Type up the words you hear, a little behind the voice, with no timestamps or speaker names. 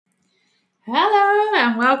Hello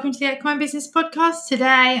and welcome to the Equine Business Podcast.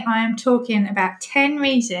 Today I am talking about 10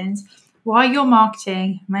 reasons why your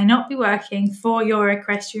marketing may not be working for your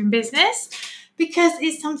equestrian business, because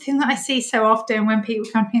it's something that I see so often when people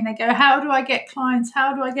come in and they go, how do I get clients?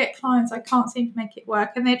 How do I get clients? I can't seem to make it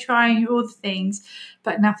work. And they're trying all the things,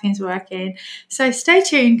 but nothing's working. So stay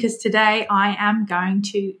tuned, because today I am going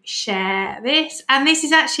to share this. And this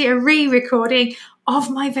is actually a re-recording of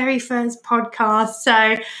my very first podcast.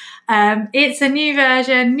 So it's a new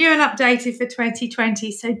version, new and updated for 2020.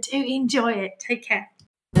 So do enjoy it. Take care.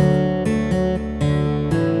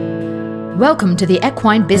 Welcome to the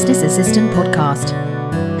Equine Business Assistant Podcast,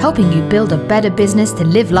 helping you build a better business to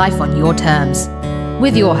live life on your terms.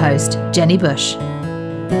 With your host, Jenny Bush.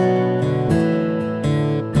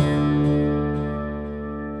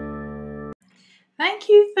 Thank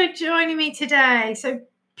you for joining me today. So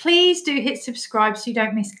please do hit subscribe so you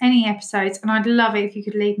don't miss any episodes. And I'd love it if you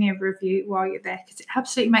could leave me a review while you're there, because it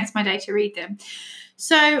absolutely makes my day to read them.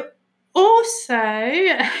 So also,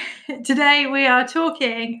 today we are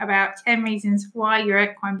talking about 10 reasons why your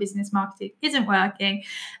equine business marketing isn't working.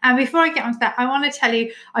 And before I get onto that, I want to tell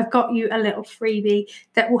you I've got you a little freebie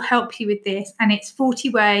that will help you with this. And it's 40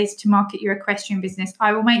 ways to market your equestrian business.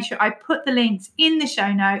 I will make sure I put the links in the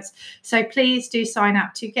show notes. So please do sign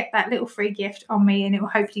up to get that little free gift on me, and it will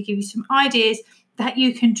hopefully give you some ideas that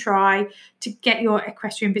you can try to get your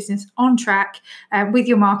equestrian business on track with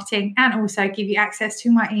your marketing, and also give you access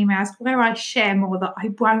to my emails where I share more that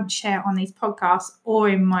I won't share on these podcasts or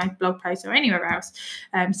in my blog posts or anywhere else.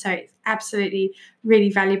 So it's absolutely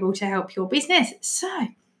really valuable to help your business. So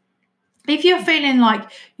if you're feeling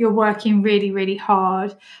like you're working really, really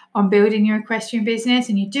hard on building your equestrian business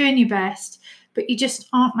and you're doing your best, but you just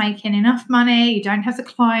aren't making enough money, you don't have the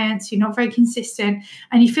clients, you're not very consistent,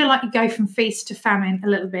 and you feel like you go from feast to famine a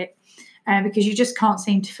little bit because you just can't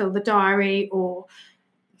seem to fill the diary, or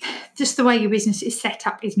just the way your business is set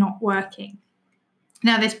up is not working.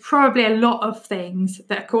 Now, there's probably a lot of things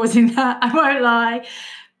that are causing that, I won't lie,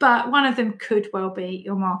 but one of them could well be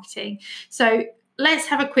your marketing. So let's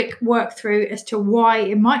have a quick work through as to why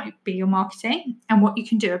it might be your marketing and what you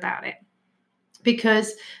can do about it,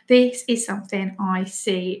 because this is something I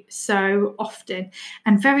see so often.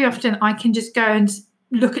 And very often I can just go and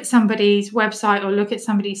look at somebody's website or look at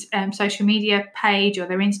somebody's social media page or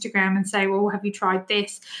their Instagram and say, well, have you tried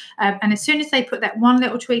this? And as soon as they put that one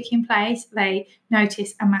little tweak in place, they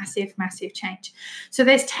notice a massive, massive change. So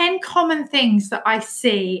there's 10 common things that I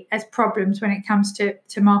see as problems when it comes to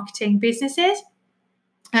marketing businesses.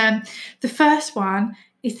 The first one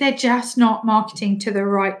is they're just not marketing to the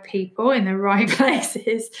right people in the right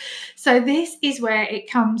places. So this is where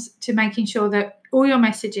it comes to making sure that all your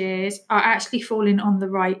messages are actually falling on the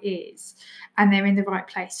right ears and they're in the right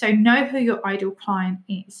place. So know who your ideal client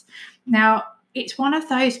is. Now, it's one of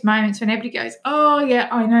those moments when everybody goes, oh yeah,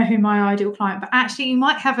 I know who my ideal client, but actually you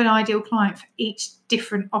might have an ideal client for each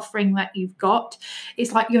different offering that you've got.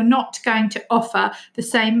 It's like you're not going to offer the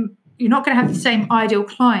same. You're not going to have the same ideal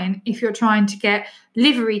client if you're trying to get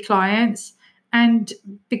livery clients and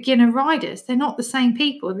beginner riders. They're not the same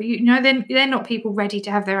people. They're not people ready to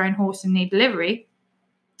have their own horse and need livery.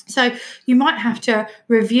 So you might have to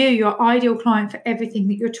review your ideal client for everything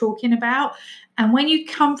that you're talking about. And when you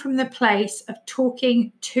come from the place of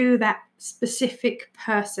talking to that specific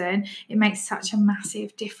person, it makes such a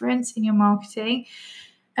massive difference in your marketing.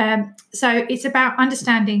 So it's about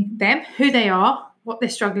understanding them, who they are, what they're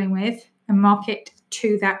struggling with, and market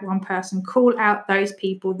to that one person. Call out those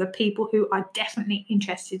people, the people who are definitely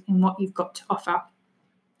interested in what you've got to offer.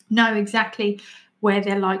 Know exactly where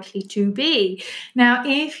they're likely to be. Now,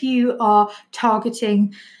 if you are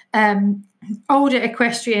targeting older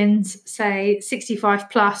equestrians, say 65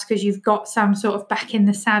 plus, because you've got some sort of back in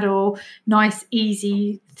the saddle, nice,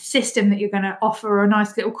 easy system that you're going to offer, or a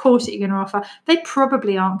nice little course that you're going to offer, they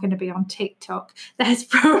probably aren't going to be on TikTok. That's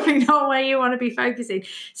probably not where you want to be focusing.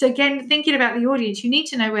 So again, thinking about the audience, you need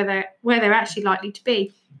to know where they're actually likely to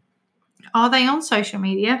be. Are they on social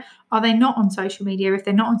media? Are they not on social media? If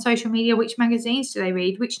they're not on social media, which magazines do they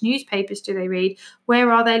read? Which newspapers do they read?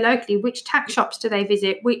 Where are they locally? Which tack shops do they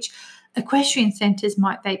visit? Which equestrian centres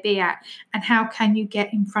might they be at? And how can you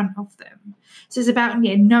get in front of them? So it's about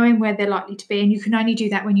knowing where they're likely to be. And you can only do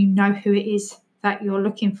that when you know who it is that you're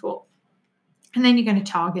looking for. And then you're going to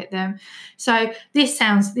target them. So this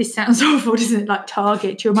sounds awful, doesn't it? Like,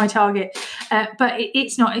 target, you're my target. But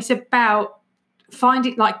it's not. It's about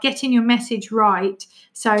getting your message right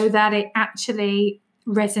so that it actually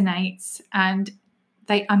resonates and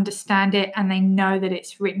they understand it and they know that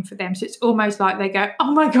it's written for them. So it's almost like they go,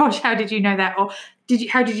 oh my gosh, how did you know that? Or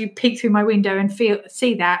how did you peek through my window and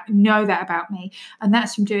see that, know that about me? And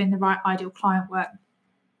that's from doing the right ideal client work.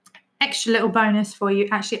 Extra little bonus for you.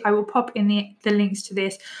 Actually, I will pop in the links to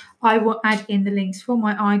this. I will add in the links for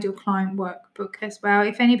my ideal client workbook as well.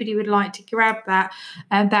 If anybody would like to grab that,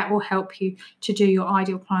 that will help you to do your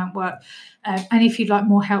ideal client work. And if you'd like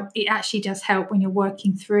more help, it actually does help when you're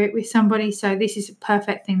working through it with somebody. So this is a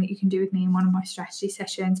perfect thing that you can do with me in one of my strategy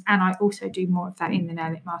sessions. And I also do more of that in the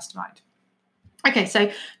Nail It Mastermind. Okay,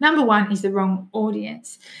 so number 1 is the wrong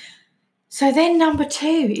audience. So then number 2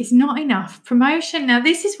 is not enough promotion. Now,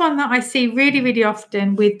 this is one that I see really, really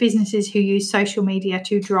often with businesses who use social media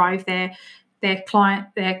to drive their client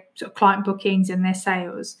bookings and their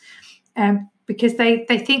sales, because they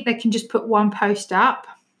think they can just put one post up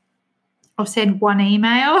or send one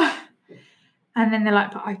email, and then they're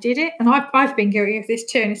like, but I did it. And I've been guilty of this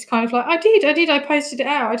too. And it's kind of like, I posted it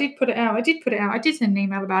out. I did put it out. I did send an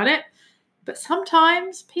email about it. But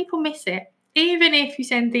sometimes people miss it. Even if you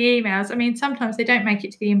send the emails, I mean, sometimes they don't make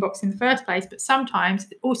it to the inbox in the first place, but sometimes,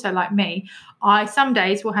 also like me, some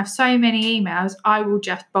days will have so many emails, I will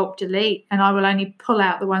just bulk delete and I will only pull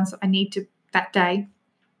out the ones that I need to that day.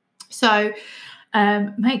 So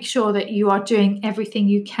make sure that you are doing everything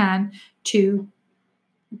you can to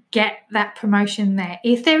get that promotion there.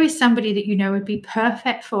 If there is somebody that you know would be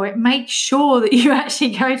perfect for it, make sure that you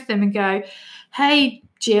actually go to them and go, hey,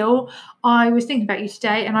 Jill, I was thinking about you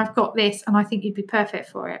today and I've got this and I think you'd be perfect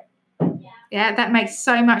for it. Yeah, that makes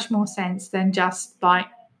so much more sense than just like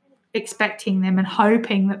expecting them and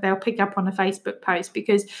hoping that they'll pick up on a Facebook post,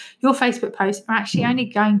 because your Facebook posts are actually only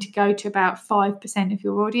going to go to about 5% of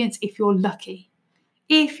your audience if you're lucky.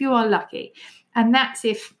 If you are lucky. And that's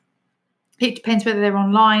if it depends whether they're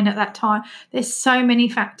online at that time. There's so many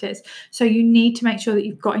factors. So you need to make sure that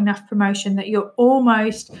you've got enough promotion, that you're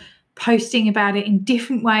almost posting about it in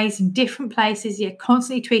different ways, in different places. You're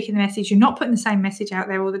constantly tweaking the message. You're not putting the same message out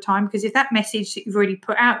there all the time, because if that message that you've already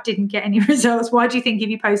put out didn't get any results, why do you think if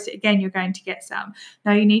you post it again, you're going to get some?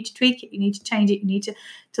 No, you need to tweak it. You need to change it. You need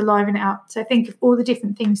to liven it up. So think of all the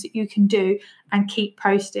different things that you can do and keep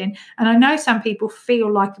posting. And I know some people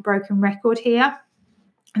feel like a broken record here.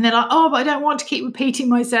 And they're like, oh, but I don't want to keep repeating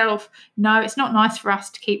myself. No, it's not nice for us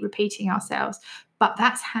to keep repeating ourselves. But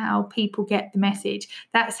that's how people get the message.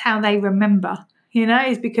 That's how they remember,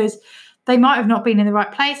 is because they might have not been in the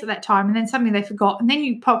right place at that time. And then suddenly they forgot. And then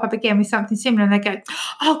you pop up again with something similar and they go,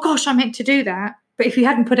 oh, gosh, I meant to do that. But if you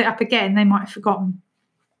hadn't put it up again, they might have forgotten.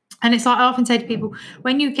 And it's like I often say to people,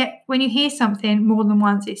 when you hear something more than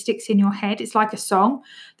once, it sticks in your head. It's like a song.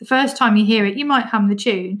 The first time you hear it, you might hum the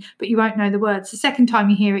tune, but you won't know the words. The second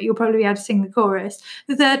time you hear it, you'll probably be able to sing the chorus.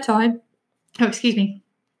 The third time,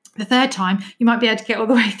 you might be able to get all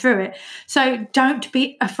the way through it. So don't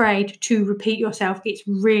be afraid to repeat yourself. It's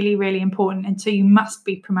really, really important. And so you must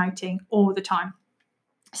be promoting all the time.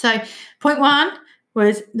 So point 1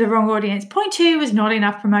 was the wrong audience. Point 2 was not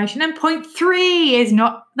enough promotion. And point 3 is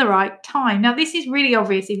not the right time. Now, this is really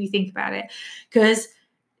obvious if you think about it, because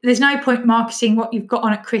there's no point marketing what you've got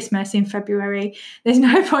on at Christmas in February. There's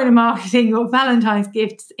no point in marketing your Valentine's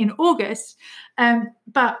gifts in August.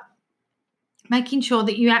 But making sure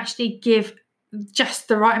that you actually give just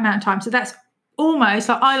the right amount of time. So that's almost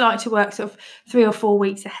like I like to work sort of 3 or 4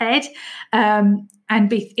 weeks ahead.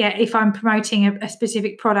 If I'm promoting a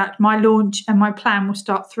specific product, my launch and my plan will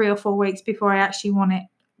start 3 or 4 weeks before I actually want it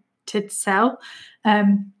to sell.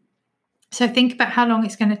 So think about how long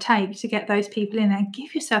it's going to take to get those people in there and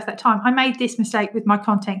give yourself that time. I made this mistake with my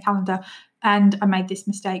content calendar, and I made this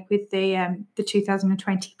mistake with the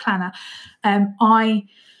 2020 planner.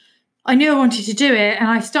 I knew I wanted to do it, and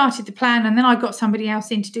I started the plan, and then I got somebody else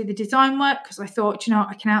in to do the design work because I thought,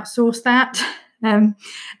 I can outsource that. And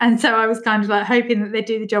so I was kind of like hoping that they'd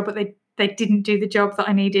do the job, but they didn't do the job that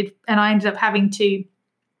I needed. And I ended up having to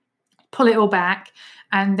pull it all back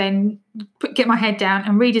and then get my head down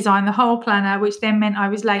and redesign the whole planner, which then meant I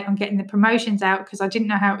was late on getting the promotions out because I didn't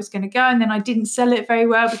know how it was going to go. And then I didn't sell it very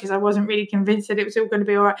well because I wasn't really convinced that it was all going to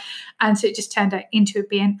be all right. And so it just turned out into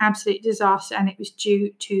being an absolute disaster, and it was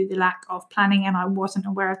due to the lack of planning, and I wasn't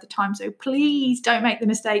aware at the time. So please don't make the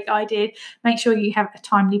mistake I did. Make sure you have a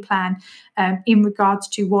timely plan in regards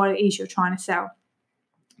to what it is you're trying to sell.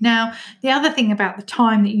 Now, the other thing about the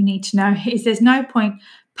time that you need to know is there's no point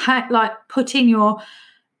putting your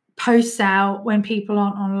posts out when people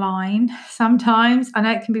aren't online. Sometimes I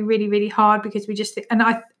know it can be really, really hard because we just think,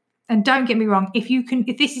 and don't get me wrong, if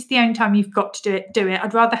this is the only time you've got to do it.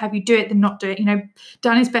 I'd rather have you do it than not do it.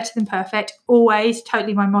 Done is better than perfect. Always,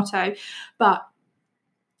 totally my motto. But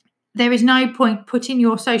there is no point putting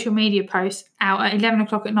your social media posts out at 11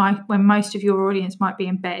 o'clock at night when most of your audience might be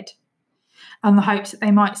in bed, on the hopes that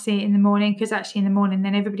they might see it in the morning, because actually in the morning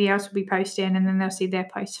then everybody else will be posting and then they'll see their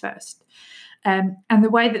post first. And the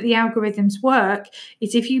way that the algorithms work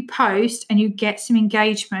is if you post and you get some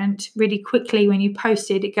engagement really quickly when you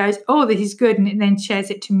post it, it goes, oh, this is good, and it then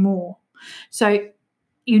shares it to more. So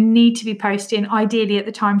you need to be posting ideally at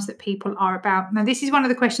the times that people are about. Now, this is one of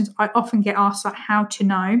the questions I often get asked, like how to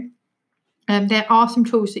know. There are some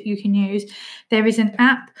tools that you can use. There is an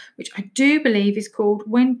app which I do believe is called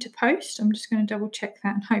When to Post. I'm just going to double check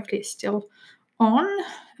that and hopefully it's still on.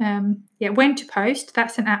 When to Post.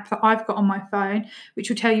 That's an app that I've got on my phone which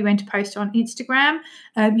will tell you when to post on Instagram.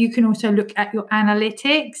 You can also look at your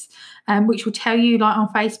analytics, which will tell you, like on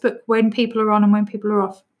Facebook, when people are on and when people are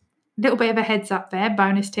off. A little bit of a heads up there,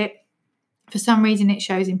 bonus tip. For some reason, it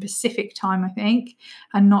shows in Pacific time, I think,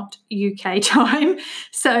 and not UK time.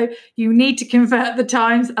 So you need to convert the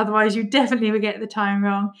times, otherwise you definitely will get the time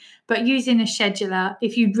wrong. But using a scheduler,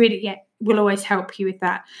 if you really will always help you with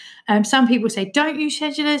that. Some people say don't use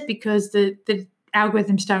schedulers because the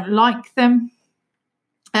algorithms don't like them.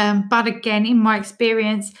 But again, in my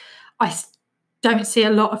experience, I don't see a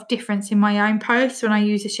lot of difference in my own posts when I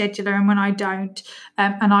use a scheduler and when I don't.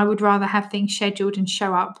 And I would rather have things scheduled and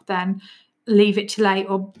show up than leave it too late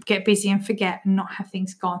or get busy and forget and not have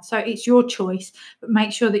things gone. So it's your choice, but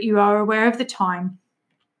make sure that you are aware of the time.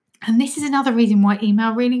 And this is another reason why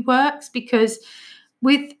email really works, because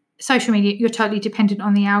with social media, you're totally dependent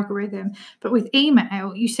on the algorithm. But with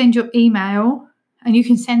email, you send your email and you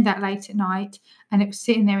can send that late at night and it will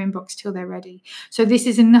sit in their inbox till they're ready. So this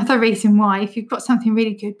is another reason why, if you've got something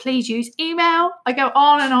really good, please use email. I go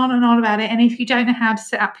on and on and on about it. And if you don't know how to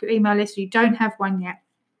set up your email list, or you don't have one yet,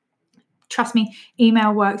 trust me,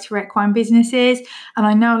 email works for equine businesses. And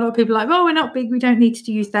I know a lot of people are like, oh, we're not big, we don't need to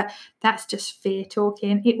use that. That's just fear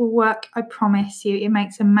talking. It will work, I promise you. It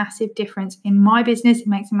makes a massive difference in my business. It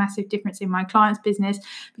makes a massive difference in my client's business,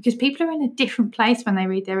 because people are in a different place when they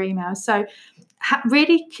read their emails. So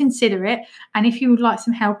really consider it. And if you would like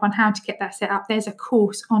some help on how to get that set up, there's a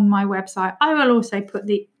course on my website. I will also put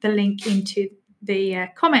the link into the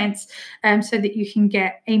comments so that you can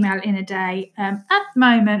get email in a day. At the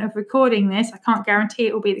moment of recording this, I can't guarantee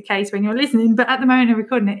it will be the case when you're listening, but at the moment of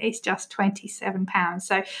recording it, it's just £27.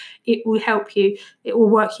 So it will help you. It will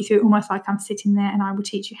work you through, almost like I'm sitting there, and I will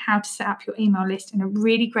teach you how to set up your email list in a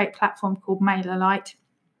really great platform called MailerLite,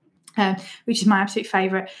 which is my absolute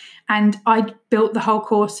favourite. And I built the whole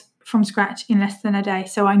course from scratch in less than a day.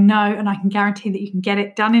 So I know, and I can guarantee that you can get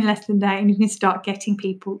it done in less than a day, and you can start getting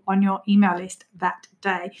people on your email list that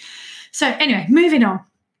day. So anyway, moving on.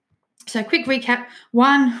 So quick recap.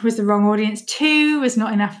 1 was the wrong audience. 2 was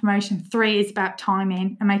not enough promotion. 3 is about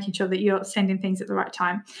timing and making sure that you're sending things at the right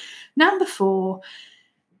time. Number 4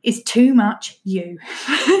 is too much you.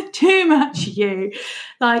 Too much you.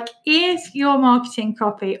 Like, if your marketing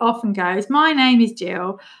copy often goes, my name is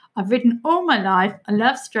Jill, I've written all my life, I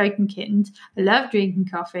love stroking kittens, I love drinking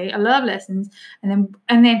coffee, I love lessons, and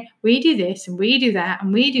then we do this and we do that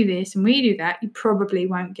and we do this and we do that, you probably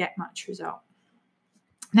won't get much result.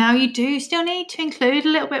 Now, you do still need to include a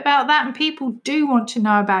little bit about that, and people do want to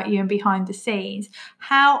know about you and behind the scenes.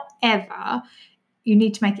 However, you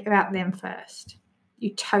need to make it about them first.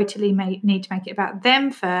 You totally need to make it about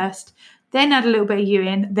them first, then add a little bit of you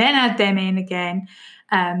in, then add them in again,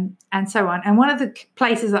 and so on. And one of the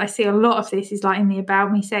places that I see a lot of this is like in the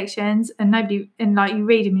About Me sections, and like you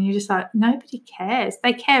read them and you're just like, nobody cares.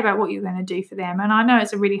 They care about what you're going to do for them. And I know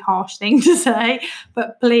it's a really harsh thing to say,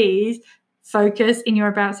 but please focus in your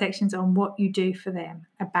About sections on what you do for them,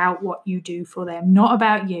 about what you do for them, not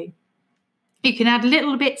about you. You can add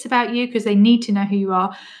little bits about you because they need to know who you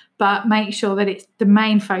are, but make sure that it's the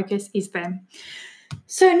main focus is them.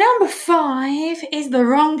 So number 5 is the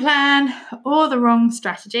wrong plan or the wrong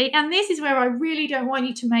strategy. And this is where I really don't want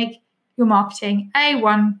you to make your marketing a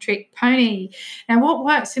one-trick pony. Now, what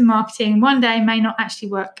works in marketing one day may not actually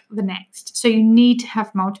work the next. So you need to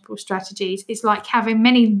have multiple strategies. It's like having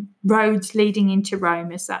many roads leading into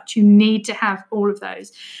Rome as such. You need to have all of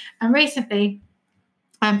those. And recently,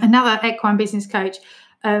 another equine business coach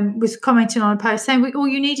was commenting on a post saying, all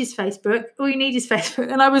you need is Facebook. All you need is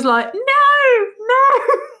Facebook. And I was like, no.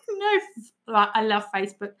 Like, I love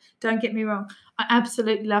Facebook. Don't get me wrong. I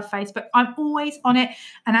absolutely love Facebook. I'm always on it.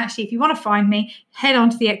 And actually, if you want to find me, head on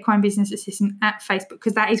to the Equine Business Assistant at Facebook,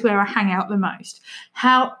 because that is where I hang out the most.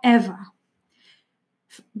 However,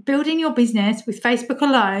 building your business with Facebook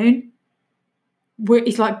alone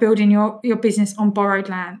is like building your business on borrowed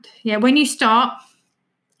land. Yeah, when you start,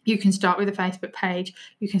 you can start with a Facebook page.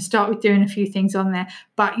 You can start with doing a few things on there,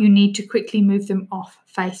 but you need to quickly move them off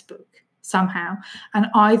Facebook somehow, and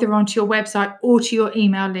either onto your website or to your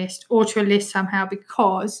email list or to a list somehow,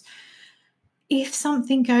 because if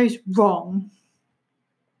something goes wrong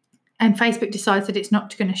and Facebook decides that it's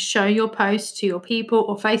not going to show your posts to your people,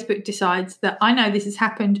 or Facebook decides that, I know this has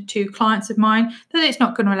happened to clients of mine, that it's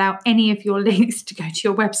not going to allow any of your links to go to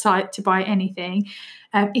your website to buy anything.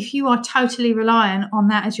 If you are totally reliant on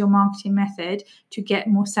that as your marketing method to get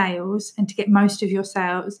more sales and to get most of your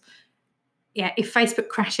sales, if Facebook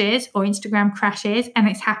crashes or Instagram crashes, and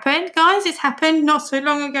it's happened, guys, it's happened not so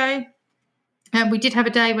long ago. We did have a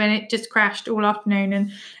day when it just crashed all afternoon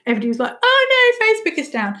and everybody was like, oh no, Facebook is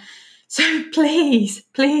down. So please,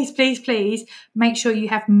 please, please, please make sure you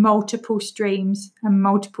have multiple streams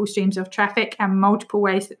of traffic and multiple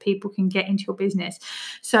ways that people can get into your business.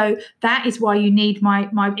 So that is why you need my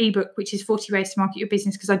ebook, which is 40 Ways to Market Your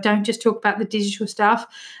Business, because I don't just talk about the digital stuff.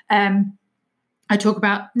 I talk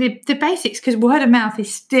about the basics, because word of mouth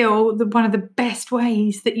is still one of the best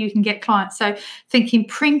ways that you can get clients. So thinking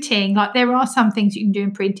printing, like there are some things you can do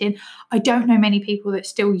in printing. I don't know many people that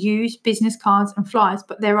still use business cards and flyers,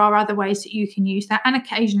 but there are other ways that you can use that. And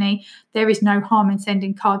occasionally there is no harm in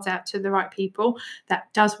sending cards out to the right people.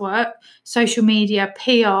 That does work. Social media,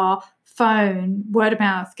 PR, phone, word of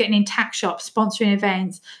mouth, getting in tax shops, sponsoring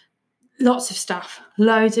events, lots of stuff,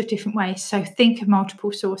 loads of different ways. So think of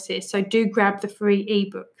multiple sources. So do grab the free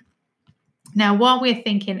ebook. Now, while we're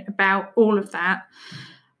thinking about all of that,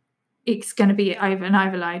 it's going to be an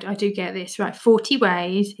overload. I do get this, right? 40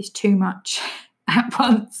 ways is too much at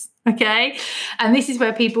once. Okay. And this is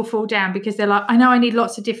where people fall down, because they're like, I know I need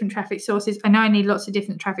lots of different traffic sources.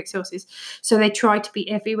 So they try to be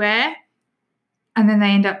everywhere, and then they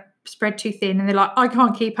end up spread too thin, and they're like, I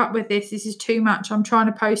can't keep up with this. This is too much. I'm trying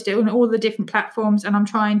to post it on all the different platforms, and I'm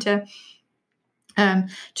trying to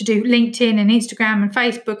do LinkedIn and Instagram and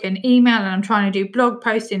Facebook and email, and I'm trying to do blog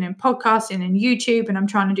posting and podcasting and YouTube, and I'm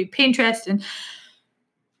trying to do Pinterest, and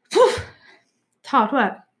it's hard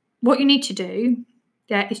work. What you need to do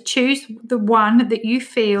is choose the one that you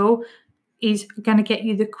feel is going to get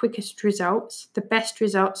you the quickest results, the best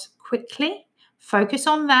results quickly. Focus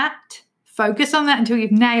on that until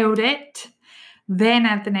you've nailed it. Then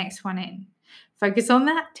add the next one in. Focus on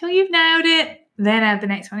that till you've nailed it. Then add the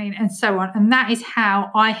next one in, and so on. And that is how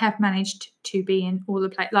I have managed to be in all the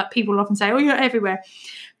places. Like, people often say, oh, you're everywhere.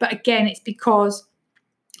 But again, it's because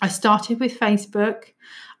I started with Facebook.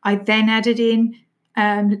 I then added in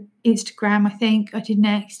Instagram, I think I did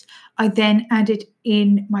next. I then added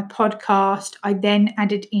in my podcast. I then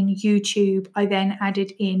added in YouTube. I then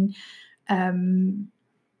added in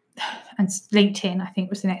and LinkedIn, I think,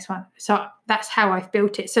 was the next one. So that's how I've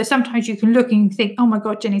built it. So sometimes you can look and think, oh my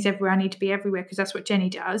God, Jenny's everywhere. I need to be everywhere, because that's what Jenny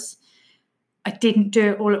does. I didn't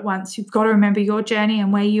do it all at once. You've got to remember your journey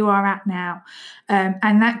and where you are at now.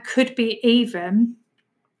 And that could be, even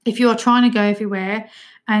if you're trying to go everywhere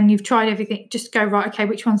and you've tried everything, just go, right, okay,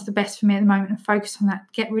 which one's the best for me at the moment, and focus on that.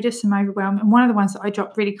 Get rid of some overwhelm. And one of the ones that I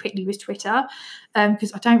dropped really quickly was Twitter,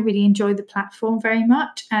 because I don't really enjoy the platform very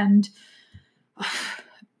much. And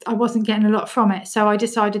I wasn't getting a lot from it. So I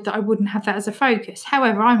decided that I wouldn't have that as a focus.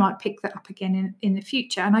 However, I might pick that up again in the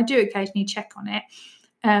future. And I do occasionally check on it.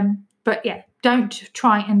 But yeah, don't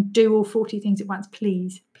try and do all 40 things at once,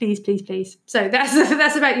 please. Please, please, please. So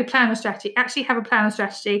that's about your plan or strategy. Actually have a plan or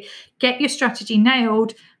strategy. Get your strategy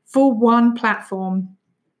nailed for one platform.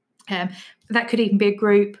 That could even be a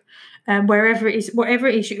group. Wherever it is, whatever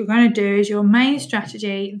it is you're going to do is your main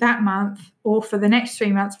strategy that month or for the next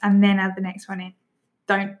 3 months, and then add the next one in.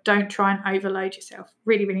 Don't try and overload yourself.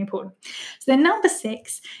 Really, really important. So then number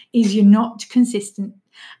 6 is you're not consistent,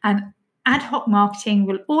 and ad hoc marketing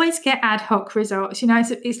will always get ad hoc results. You know,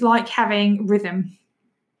 it's like having rhythm.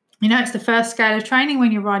 You know, it's the first scale of training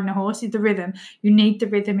when you're riding a horse, is the rhythm. You need the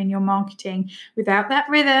rhythm in your marketing. Without that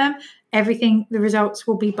rhythm, the results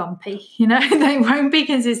will be bumpy. You know, they won't be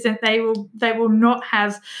consistent. They will not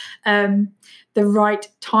have the right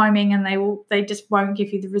timing, and they just won't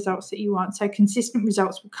give you the results that you want. So consistent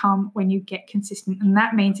results will come when you get consistent. And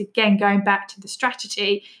that means, again, going back to the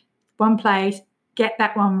strategy, one place, get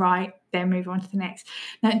that one right, then move on to the next.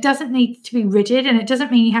 Now, it doesn't need to be rigid, and it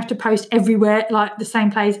doesn't mean you have to post everywhere, like the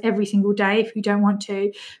same place every single day if you don't want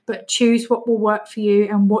to, but choose what will work for you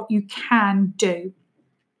and what you can do.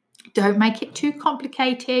 Don't make it too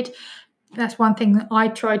complicated. That's one thing that I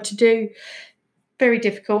tried to do. Very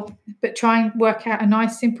difficult, but try and work out a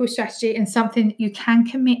nice, simple strategy and something that you can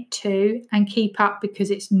commit to and keep up,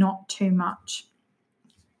 because it's not too much.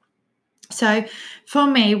 So for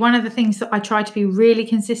me, one of the things that I try to be really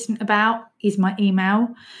consistent about is my email.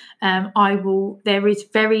 There is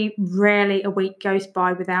very rarely a week goes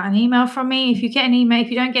by without an email from me. If you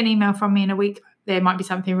don't get an email from me in a week, there might be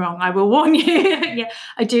something wrong. I will warn you. Yeah,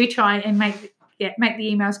 I do try and make the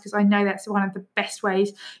emails, because I know that's one of the best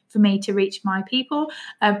ways for me to reach my people.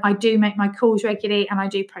 I do make my calls regularly, and I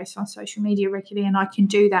do post on social media regularly, and I can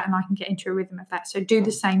do that, and I can get into a rhythm of that. So do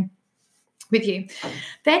the same with you.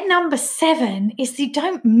 Then number 7 is you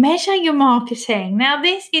don't measure your marketing. Now,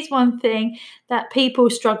 this is one thing that people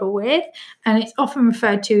struggle with, and it's often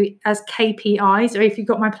referred to as KPIs, or if you've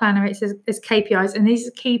got my planner, it says as KPIs, and these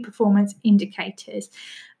are key performance indicators.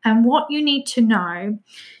 And what you need to know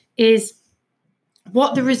is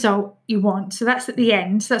what the result you want. So that's at the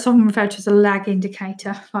end. So that's often referred to as a lag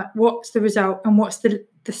indicator. Like, what's the result and what's the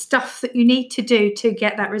stuff that you need to do to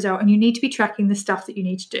get that result. And you need to be tracking the stuff that you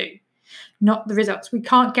need to do, not the results. We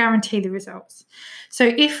can't guarantee the results. So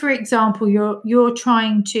if, for example, you're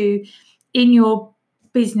trying to, in your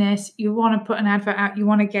business, you want to put an advert out, you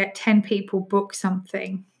want to get 10 people book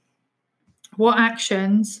something, what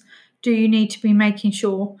actions do you need to be making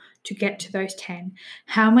sure to get to those 10?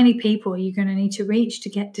 How many people are you going to need to reach to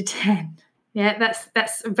get to 10? Yeah,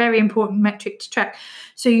 that's a very important metric to track.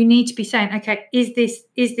 So you need to be saying, okay, is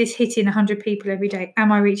this hitting 100 people every day?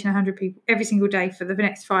 Am I reaching 100 people every single day for the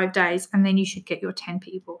next 5 days? And then you should get your 10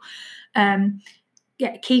 people.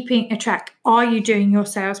 Keeping a track. Are you doing your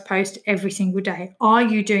sales post every single day? Are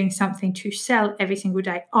you doing something to sell every single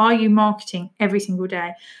day? Are you marketing every single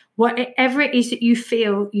day? Whatever it is that you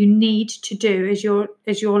feel you need to do as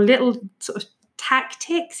your little sort of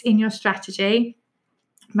tactics in your strategy,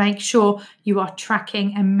 make sure you are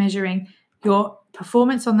tracking and measuring your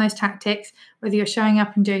performance on those tactics, whether you're showing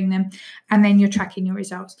up and doing them, and then you're tracking your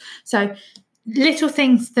results. So little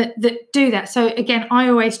things that do that. So again, I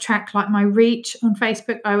always track like my reach on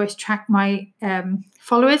Facebook. I always track my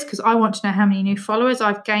followers, because I want to know how many new followers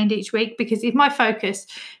I've gained each week. Because if my focus,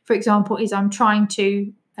 for example, is I'm trying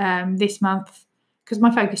to this month, because my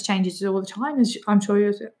focus changes all the time, as I'm sure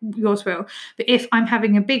yours will. But if I'm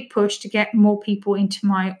having a big push to get more people into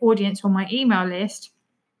my audience or my email list,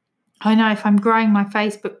 I know if I'm growing my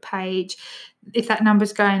Facebook page, if that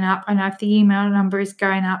number's going up. I know if the email number is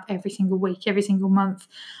going up every single week, every single month.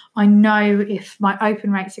 I know if my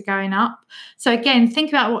open rates are going up. So again, think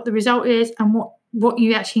about what the result is and what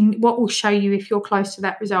will show you if you're close to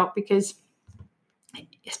that result, because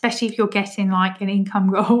especially if you're getting like an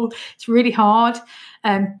income goal, it's really hard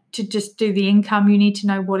to just do the income. You need to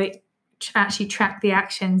know what it actually track the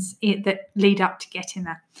actions that lead up to getting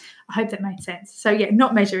that. I hope that made sense. So yeah,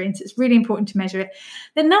 not measuring. So it's really important to measure it.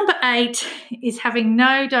 Then number 8 is having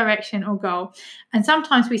no direction or goal. And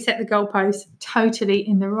sometimes we set the goalposts totally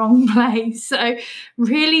in the wrong place. So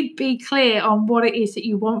really be clear on what it is that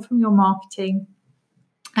you want from your marketing.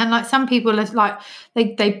 And like some people are like,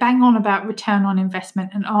 they bang on about return on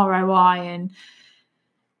investment and ROI, and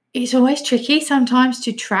it's always tricky sometimes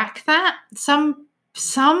to track that.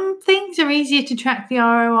 Some things are easier to track the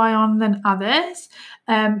ROI on than others.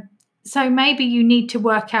 So maybe you need to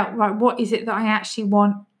work out, right, what is it that I actually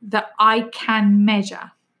want that I can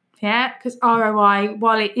measure? Yeah, because ROI,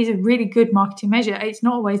 while it is a really good marketing measure, it's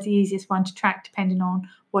not always the easiest one to track depending on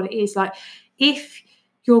what it is. Like if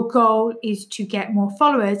your goal is to get more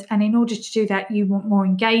followers, and in order to do that, you want more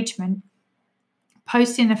engagement,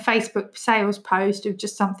 posting a Facebook sales post of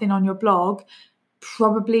just something on your blog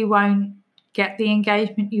probably won't get the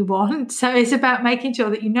engagement you want. So it's about making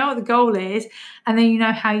sure that you know what the goal is, and then you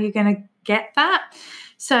know how you're going to get that.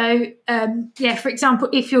 So for example,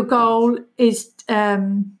 if your goal is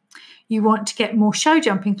you want to get more show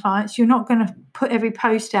jumping clients, you're not going to put every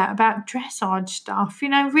post out about dressage stuff,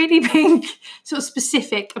 really being sort of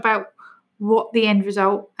specific about what the end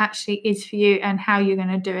result actually is for you and how you're going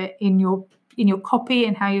to do it in your copy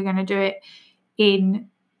and how you're going to do it in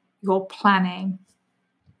your planning.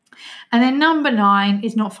 And then number 9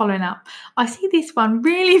 is not following up. I see this one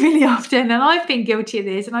really, really often, and I've been guilty of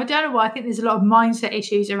this, and I don't know why. I think there's a lot of mindset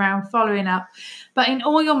issues around following up. But in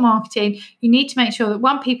all your marketing, you need to make sure that,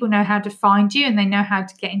 one, people know how to find you and they know how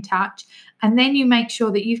to get in touch. And then you make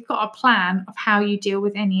sure that you've got a plan of how you deal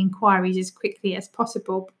with any inquiries as quickly as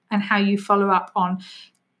possible, and how you follow up on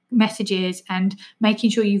messages, and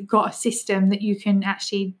making sure you've got a system that you can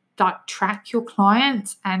actually track your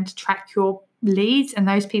clients and track your leads and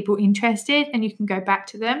those people interested, and you can go back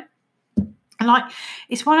to them. And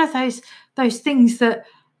it's one of those things that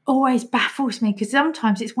always baffles me, because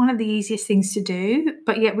sometimes it's one of the easiest things to do,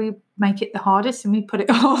 but yet we make it the hardest and we put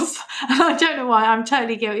it off. And I don't know why. I'm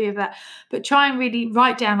totally guilty of that. But try and really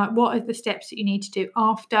write down what are the steps that you need to do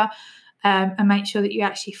after. and make sure that you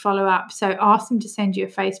actually follow up. So ask them to send you a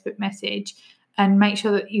Facebook message and make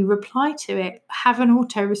sure that you reply to it. Have an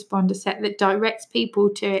autoresponder set that directs people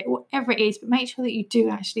to it, whatever it is, but make sure that you do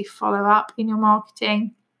actually follow up in your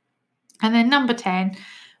marketing. And then number 10,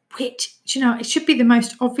 which, it should be the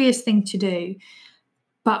most obvious thing to do,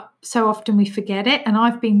 but so often we forget it. And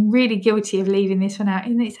I've been really guilty of leaving this one out.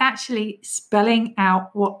 And it's actually spelling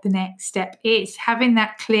out what the next step is, having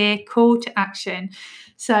that clear call to action.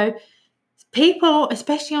 So people,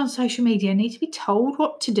 especially on social media, need to be told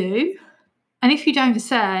what to do. And if you don't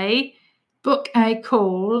say, book a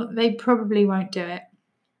call, they probably won't do it.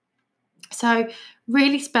 So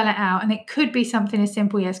really spell it out. And it could be something as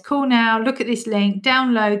simple as call now, look at this link,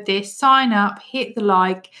 download this, sign up, hit the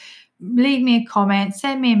like, leave me a comment,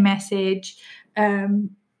 send me a message,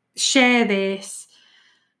 share this.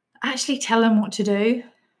 Actually tell them what to do.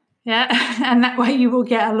 Yeah. And that way you will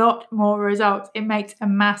get a lot more results. It makes a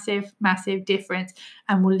massive, massive difference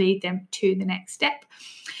and will lead them to the next step.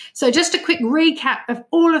 So just a quick recap of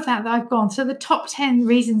all of that I've gone. So the top 10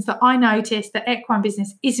 reasons that I noticed that Equine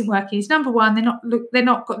Business isn't working is number 1, they're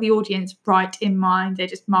not got the audience right in mind. They're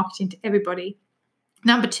just marketing to everybody.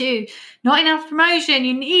 Number 2, not enough promotion.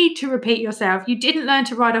 You need to repeat yourself. You didn't learn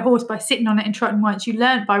to ride a horse by sitting on it and trotting once. You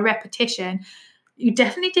learned by repetition. You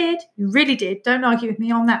definitely did. You really did. Don't argue with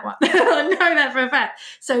me on that one. I know that for a fact.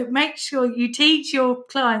 So make sure you teach your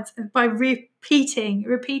clients by repeating,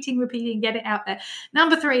 get it out there.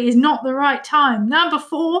 Number 3 is not the right time. Number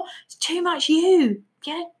 4, it's too much you.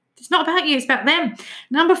 Yeah, it's not about you, it's about them.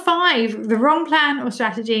 Number 5, the wrong plan or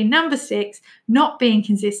strategy. Number 6, not being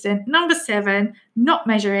consistent. Number 7, not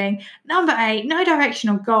measuring. Number 8, no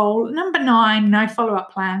direction or goal. Number 9, no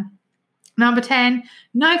follow-up plan. Number 10,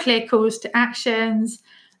 no clear calls to actions.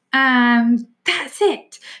 And that's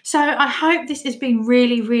it. So I hope this has been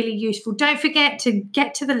really, really useful. Don't forget to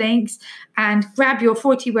get to the links and grab your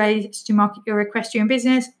 40 ways to market your equestrian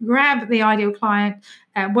business. Grab the ideal client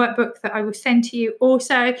workbook that I will send to you.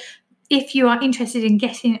 Also, if you are interested in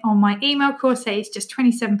getting on my email course, say it's just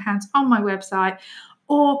 £27 on my website.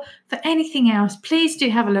 Or for anything else, please do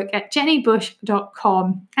have a look at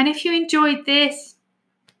jennybush.com. And if you enjoyed this,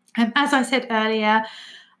 as I said earlier,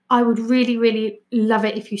 I would really, really love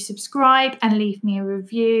it if you subscribe and leave me a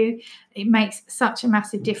review. It makes such a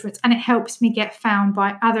massive difference and it helps me get found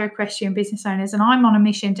by other equestrian business owners. And I'm on a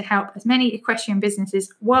mission to help as many equestrian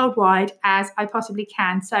businesses worldwide as I possibly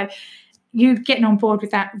can. So you getting on board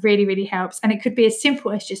with that really, really helps. And it could be as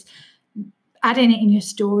simple as just adding it in your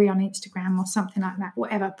story on Instagram or something like that,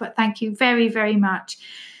 whatever. But thank you very, very much.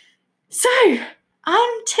 So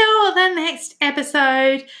until the next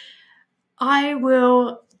episode, I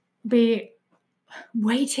will be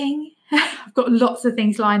waiting. I've got lots of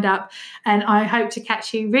things lined up and I hope to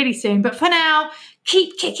catch you really soon. But for now,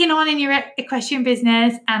 keep kicking on in your equestrian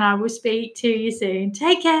business and I will speak to you soon.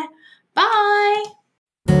 Take care. Bye.